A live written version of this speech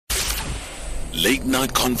Late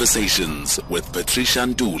Night Conversations with Patricia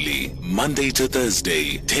Nduli, Monday to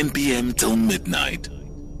Thursday, 10 p.m. till midnight.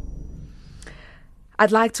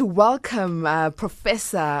 I'd like to welcome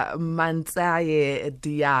Professor Mmantsae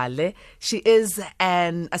Diale. She is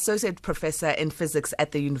an associate professor in physics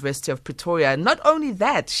at the University of Pretoria. Not only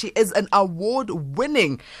that, she is an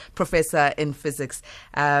award-winning professor in physics.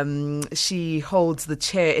 She holds the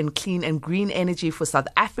chair in Clean and Green Energy for South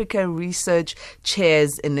Africa Research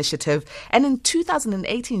Chairs Initiative. And in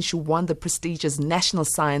 2018, she won the prestigious National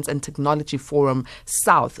Science and Technology Forum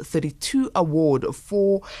South 32 Award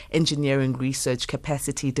for Engineering Research Capacity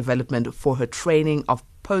Development for her training of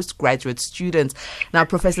postgraduate students. Now,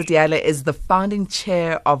 Professor Diale is the founding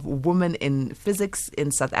chair of Women in Physics in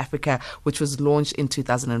South Africa, which was launched in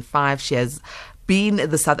 2005. She has been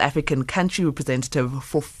the South African country representative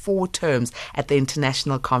for 4 terms at the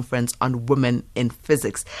International Conference on Women in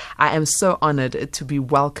Physics. I am so honored to be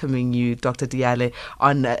welcoming you, Dr. Diale,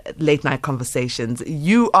 on Late Night Conversations.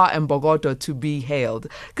 You are Mbogodo to be hailed.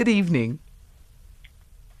 Good evening.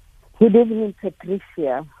 Good evening,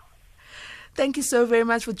 Patricia. Thank you so very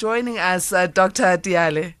much for joining us, Dr.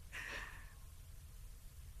 Diale.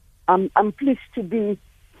 I'm pleased to be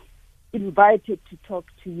invited to talk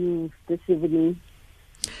to you this evening.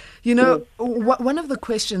 You know, one of the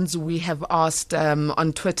questions we have asked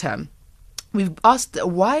on Twitter, we've asked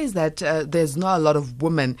why is that there's not a lot of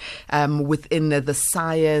women within the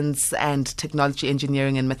science and technology,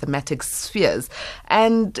 engineering and mathematics spheres.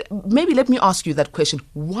 And maybe let me ask you that question.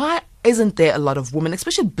 Why isn't there a lot of women,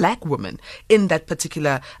 especially black women, in that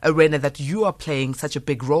particular arena that you are playing such a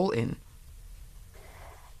big role in?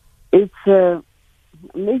 It's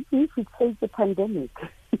maybe we should say the pandemic.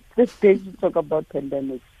 This day to talk about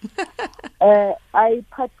pandemic. I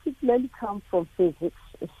particularly come from physics.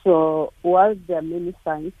 So while there are many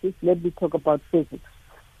sciences, let me talk about physics.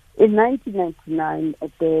 In 1999, at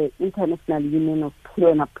the International Union of Pure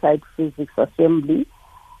and Applied Physics Assembly,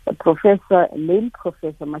 a named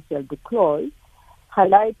Professor Marcel Ducloy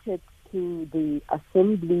highlighted to the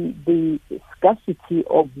assembly the scarcity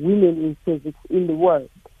of women in physics in the world.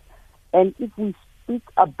 And if we speak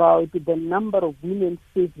about the number of women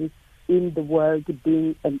physics in the world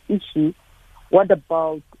being an issue, what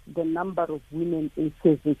about the number of women in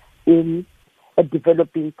physics in a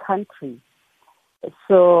developing country?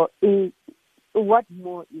 So what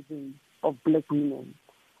more even of black women?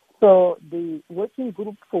 So the Working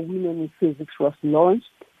Group for Women in Physics was launched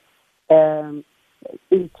in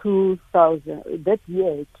 2000, that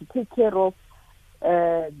year, to take care of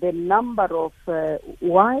the number of,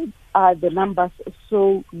 why are the numbers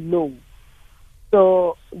so low?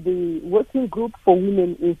 So the Working Group for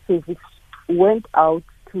Women in Physics went out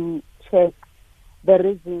to check the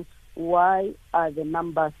reasons why are the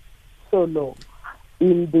numbers so low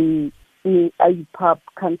in the IUPAP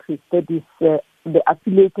countries, that is the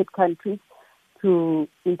affiliated countries to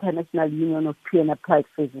International Union of Pure and Applied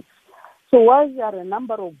Physics. So while there are a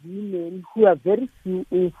number of women who are very few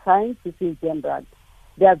in sciences in general,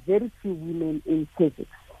 there are very few women in physics.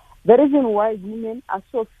 The reason why women are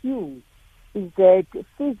so few is that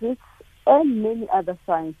physics and many other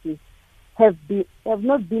sciences have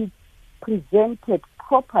not been presented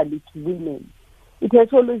properly to women. It has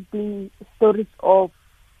always been stories of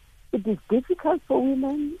it is difficult for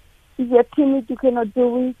women. If you're timid, you cannot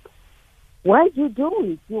do it. Why do you do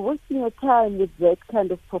it? You're wasting your time with that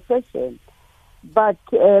kind of profession. But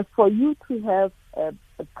for you to have a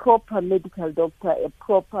proper medical doctor, a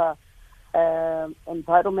proper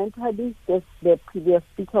environmentalist, as the previous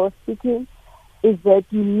speaker was speaking, is that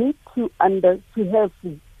you need to have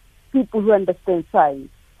people who understand science.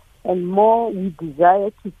 And more, we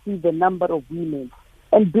desire to see the number of women.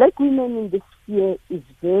 And black women in this sphere is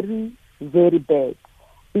very, very bad.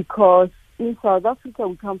 Because in South Africa,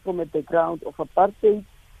 we come from a background of apartheid,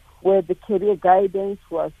 where the career guidance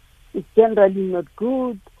is generally not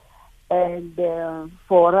good. And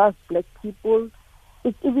for us, black people,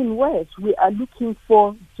 it's even worse. We are looking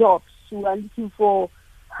for jobs. We are looking for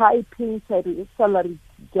high-paying salary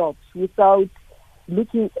jobs without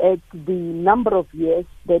looking at the number of years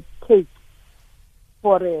that take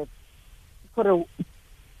for a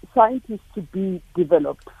scientist to be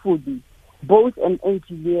developed fully, both an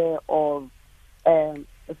engineer or a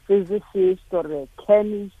physicist or a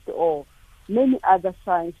chemist or many other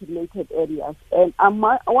science-related areas. And I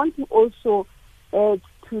want to also add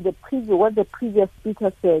to what the previous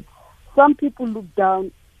speaker said. Some people look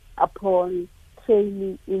down upon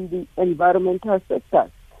training in the environmental sector.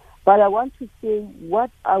 But I want to say,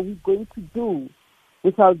 what are we going to do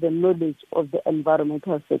without the knowledge of the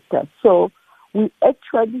environmental sector? So we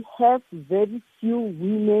actually have very few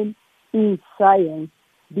women in science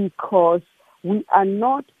because we are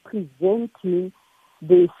not presenting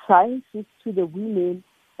the sciences to the women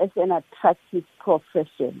as an attractive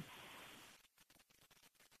profession.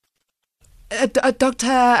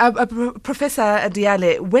 Professor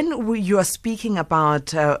Diale, when you are speaking about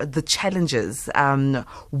the challenges,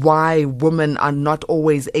 why women are not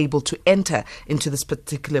always able to enter into this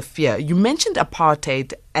particular sphere, you mentioned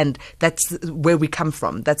apartheid, and that's where we come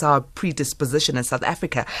from. That's our predisposition in South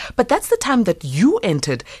Africa. But that's the time that you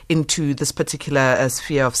entered into this particular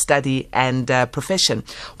sphere of study and profession.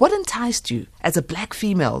 What enticed you as a black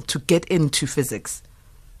female to get into physics?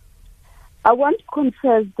 I want to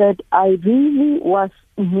confess that I really was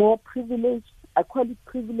more privileged. I call it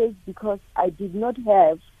privileged because I did not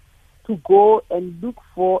have to go and look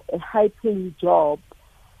for a high-paying job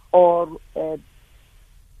or a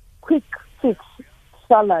quick fix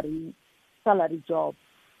salary job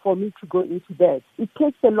for me to go into that. It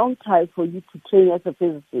takes a long time for you to train as a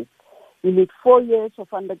physicist. You need 4 years of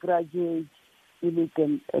undergraduate, you need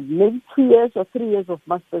maybe 2 years or 3 years of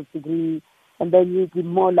master's degree, and then you need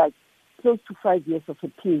more like close to 5 years of a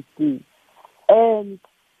PhD. And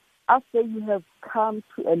after you have come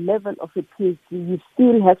to a level of a PhD, you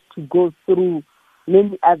still have to go through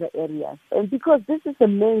many other areas. And because this is a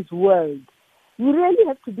man's world, you really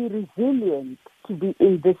have to be resilient to be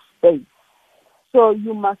in this space. So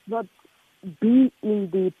you must not be in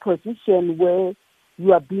the position where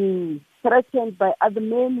you are being threatened by other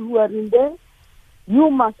men who are in there.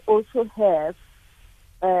 You must also have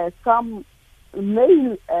some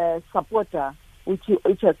male supporter,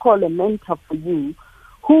 which I call a mentor for you,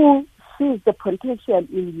 who sees the potential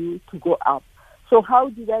in you to go up. So how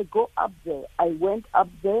did I go up there? I went up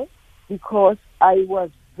there because I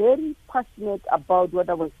was very passionate about what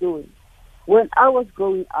I was doing. When I was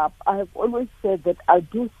growing up, I have always said that I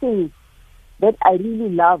do things that I really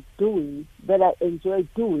love doing, that I enjoy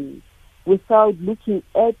doing, without looking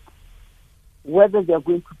at whether they're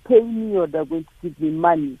going to pay me or they're going to give me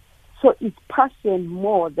money. So it's passion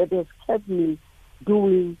more that has kept me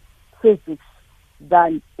doing physics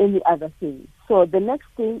than any other thing. So the next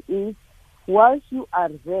thing is, once you are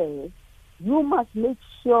there, you must make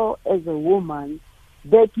sure as a woman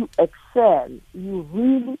that you excel, you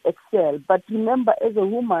really excel. But remember, as a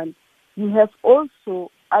woman, you have also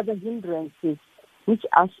other hindrances which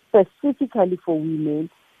are specifically for women.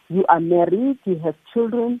 You are married, you have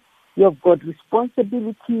children, you have got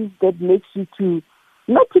responsibilities that makes you to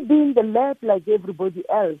not to be in the lab like everybody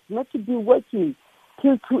else, not to be working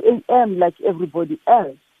till 2 a.m. like everybody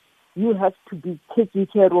else. You have to be taking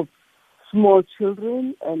care of small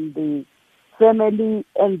children and the family,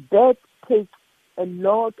 and that takes a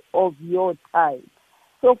lot of your time.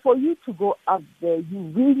 So for you to go up there,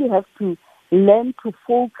 you really have to learn to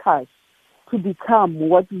focus to become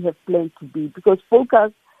what you have planned to be, because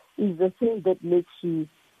focus is the thing that makes you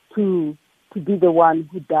to be the one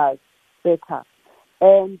who does better.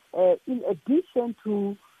 And in addition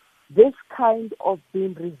to this kind of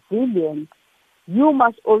being resilient, you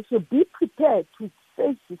must also be prepared to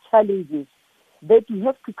face the challenges that you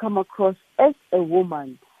have to come across as a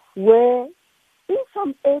woman, where in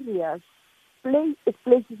some areas,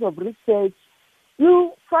 places of research,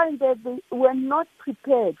 you find that we're not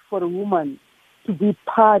prepared for a woman to be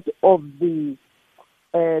part of the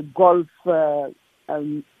golf,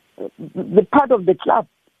 the part of the club.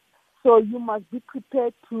 So you must be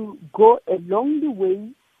prepared to go a long way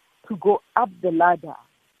to go up the ladder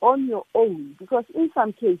on your own, because in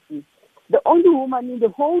some cases, the only woman in the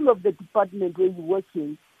whole of the department where you're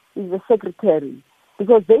working is the secretary,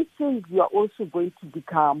 because they think you are also going to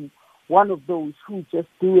become one of those who just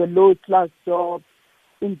do a low-class job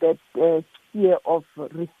in that sphere of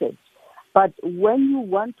research. But when you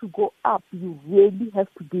want to go up, you really have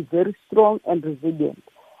to be very strong and resilient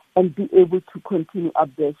and be able to continue up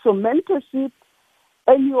there. So mentorship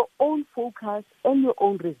and your own focus and your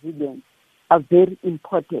own resilience are very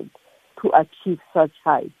important to achieve such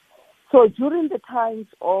heights. So during the times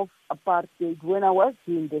of apartheid, when I was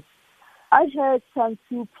doing this, I had some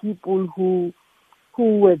few people who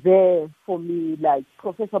were there for me, like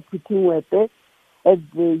Professor Putingwete at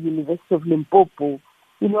the University of Limpopo.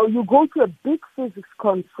 You know, you go to a big physics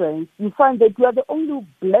conference, you find that you are the only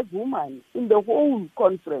black woman in the whole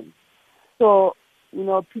conference. So, you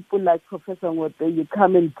know, people like Professor Ngwete, you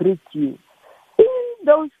come and greet you. In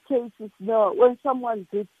those cases, no, when someone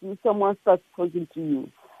greets you, someone starts talking to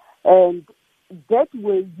you. And that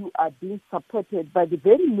way you are being supported by the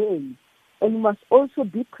very men. And you must also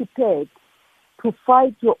be prepared to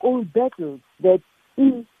fight your own battles. That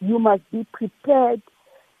is, you must be prepared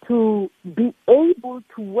to be able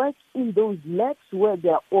to work in those labs where they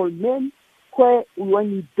are all men, where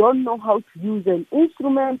when you don't know how to use an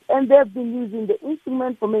instrument, and they've been using the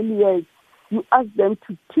instrument for many years, you ask them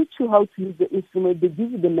to teach you how to use the instrument, they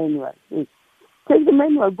give you the manual. Hey, take the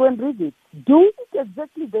manual, go and read it. Do it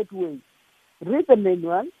exactly that way. Read the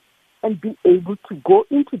manual and be able to go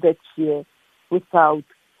into that chair without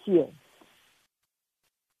fear.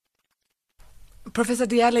 Professor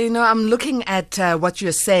Diale, I'm looking at what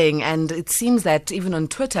you're saying, and it seems that even on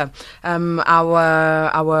Twitter,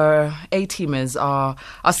 our A-teamers are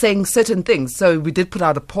saying certain things. So we did put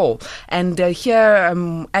out a poll, and here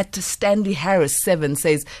at Stanley Harris 7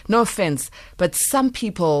 says, no offense, but some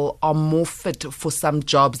people are more fit for some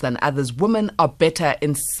jobs than others. Women are better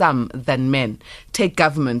in some than men. Take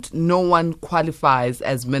government. No one qualifies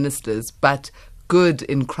as ministers, but good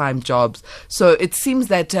in crime jobs. So it seems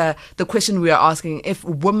that the question we are asking, if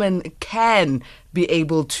women can be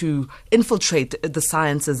able to infiltrate the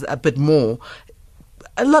sciences a bit more,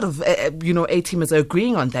 a lot of A-teamers are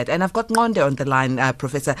agreeing on that. And I've got Ngonde on the line,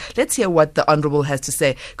 Professor. Let's hear what the Honourable has to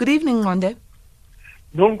say. Good evening, Ngonde.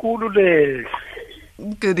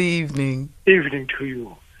 Good evening. Evening to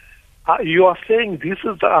you. You are saying this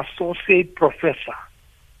is the associate professor,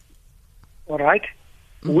 all right?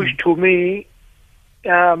 Mm-hmm. Which to me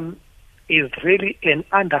is really an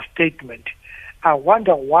understatement. I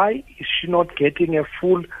wonder why is she not getting a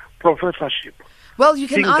full professorship? Well, you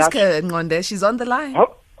can ask her, Ngonde. She's on the line.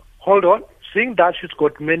 Hold on. Seeing that she's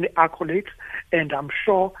got many accolades, and I'm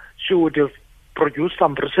sure she would have produced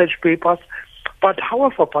some research papers. But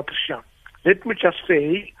however, Patricia, let me just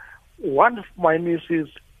say, one of my nieces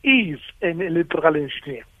is an electrical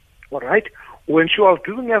engineer, all right? When she was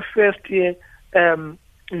doing her first year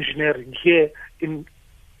engineering here in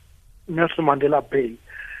Nelson Mandela Bay,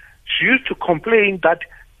 she used to complain that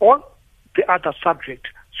all the other subjects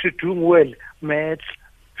she's doing well, maths,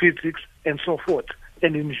 physics, and so forth,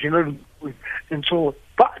 and engineering, and so on.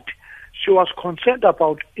 But she was concerned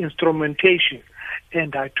about instrumentation,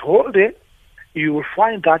 and I told her, you will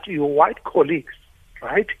find that your white colleagues,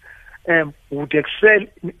 right, would excel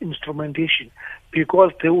in instrumentation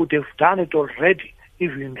because they would have done it already,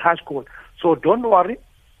 even in high school. So don't worry.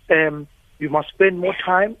 You must spend more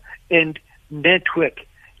time and network.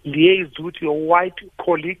 Liaise with your white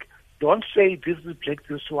colleague. Don't say this is black,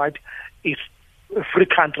 this is white. It's a free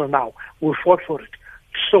country now. We fought for it.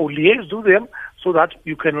 So liaise with them so that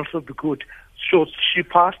you can also be good. So she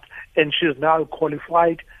passed, and she is now a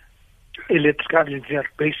qualified electrical engineer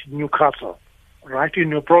based in Newcastle, right in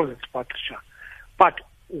your province, Patricia. But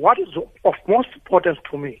what is of most importance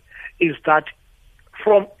to me is that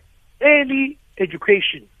from early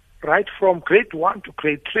education, right from grade 1 to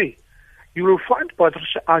grade 3, you will find,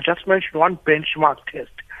 Patricia, I just mentioned one benchmark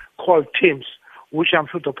test called TIMS, which I'm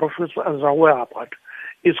sure the professor is aware about.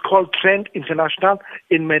 It's called Trend International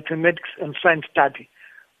in Mathematics and Science Study.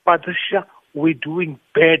 Patricia, we're doing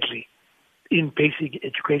badly in basic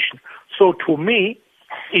education. So to me,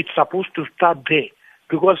 it's supposed to start there.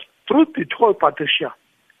 Because truth be told, Patricia,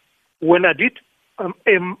 when I did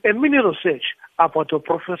a mini research about the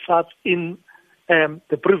professors in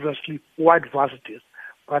the previously white varsities,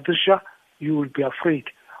 Patricia, you will be afraid.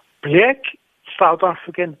 Black South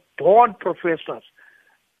African born professors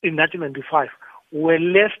in 1995 were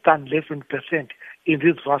less than 11% in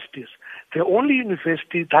these varsities. The only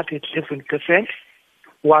university that had 11%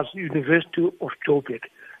 was University of Joburg.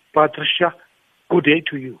 Patricia, good day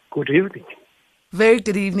to you. Good evening. Very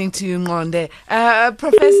good evening to you, Ngonde.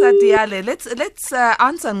 Professor Diale, let's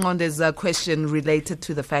answer Ngonde's question related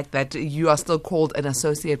to the fact that you are still called an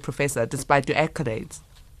associate professor despite your accolades.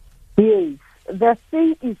 Yes, the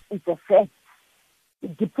thing is a fact.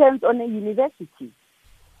 It depends on a university.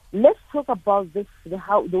 Let's talk about this, the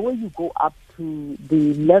way you go up to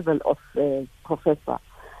the level of professor.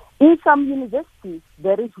 In some universities,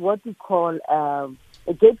 there is what we call a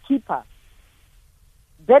gatekeeper.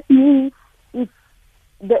 That means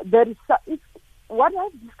what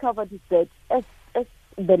I've discovered is that as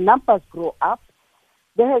the numbers grow up,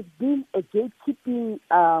 there has been a gatekeeping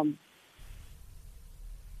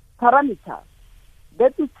parameter.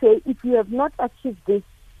 That would say if you have not achieved this,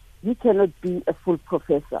 you cannot be a full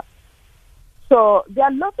professor. So there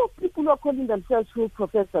are lots of people who are calling themselves full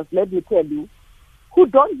professors, let me tell you, who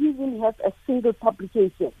don't even have a single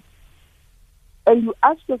publication. And you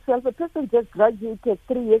ask yourself, a person just graduated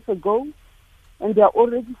 3 years ago, and they are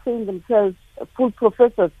already saying themselves full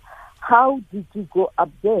professors. How did you go up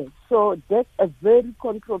there? So that's a very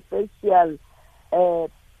controversial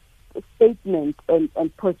statement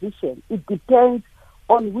and position. It depends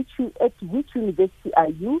on at which university are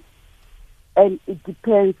you, and it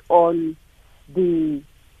depends on the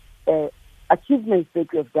achievements that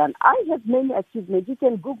you have done. I have many achievements. You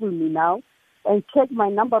can Google me now and check my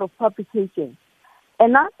number of publications.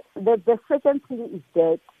 And the second thing is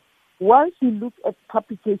that once you look at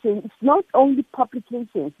publications, it's not only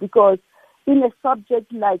publications, because in a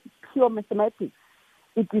subject like pure mathematics,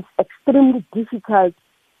 it is extremely difficult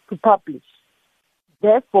to publish.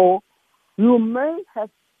 Therefore, you may have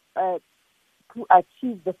to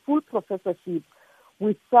achieve the full professorship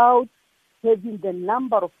without having the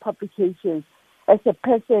number of publications as a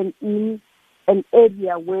person in an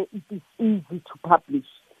area where it is easy to publish.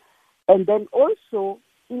 And then also,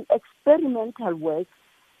 in experimental work,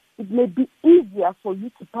 it may be easier for you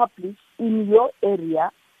to publish in your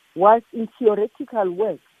area, whilst in theoretical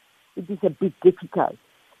work, it is a bit difficult.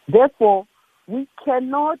 Therefore, we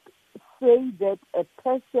cannot say that a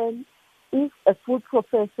person is a full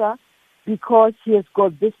professor because he has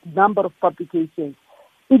got this number of publications.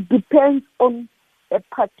 It depends on a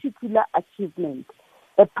particular achievement,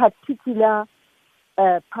 a particular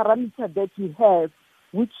parameter that you have,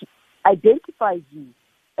 which identifies you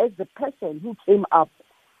as the person who came up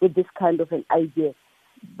with this kind of an idea.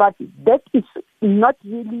 But that is not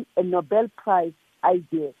really a Nobel Prize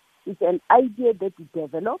idea. It's an idea that you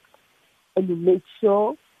developed and you make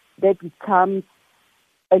sure that it comes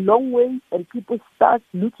a long way and people start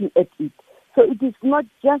looking at it. So it is not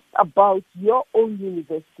just about your own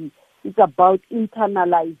university. It's about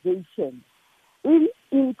internalization. If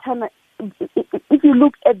you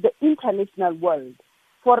look at the international world,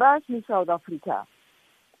 for us in South Africa,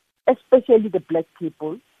 especially the black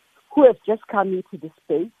people who have just come into the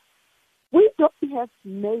space, we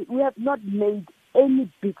have not made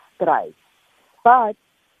any big strides, but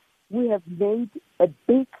we have made a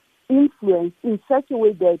big influence in such a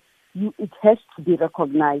way that it has to be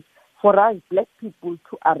recognized for us black people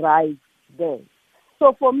to arrive there.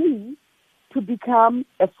 So for me, to become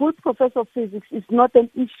a full professor of physics is not an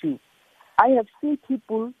issue. I have seen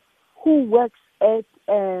people who work at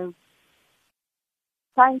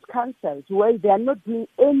science councils where they are not doing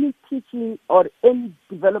any teaching or any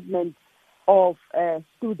development of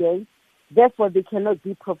students, therefore they cannot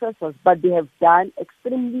be professors, but they have done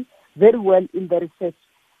extremely very well in the research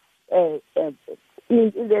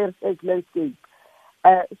in the research landscape.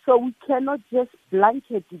 So we cannot just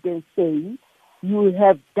blanket it and say, you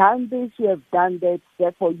have done this, you have done that,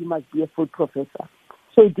 therefore you must be a full professor.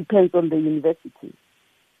 So it depends on the university.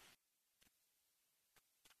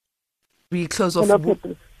 We close off. Hello,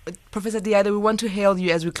 Professor Diale, we want to hail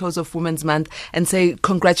you as we close off Women's Month and say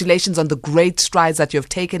congratulations on the great strides that you've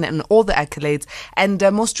taken and all the accolades, and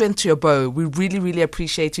more strength to your bow. We really, really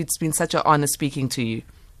appreciate you. It's been such an honor speaking to you.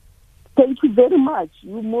 Thank you very much.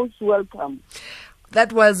 You're most welcome.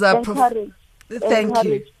 That was encourage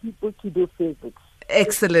you. People to do physics.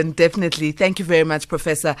 Excellent, definitely. Thank you very much,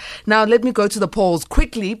 Professor. Now, let me go to the polls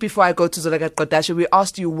quickly before I go to Zoleka Qodashe. We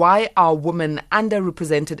asked you, why are women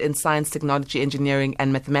underrepresented in science, technology, engineering,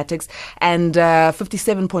 and mathematics? And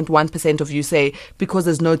 57.1% of you say because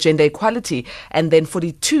there's no gender equality. And then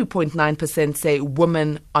 42.9% say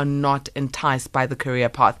women are not enticed by the career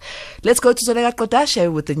path. Let's go to Zoleka Qodashe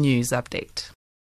with the news update.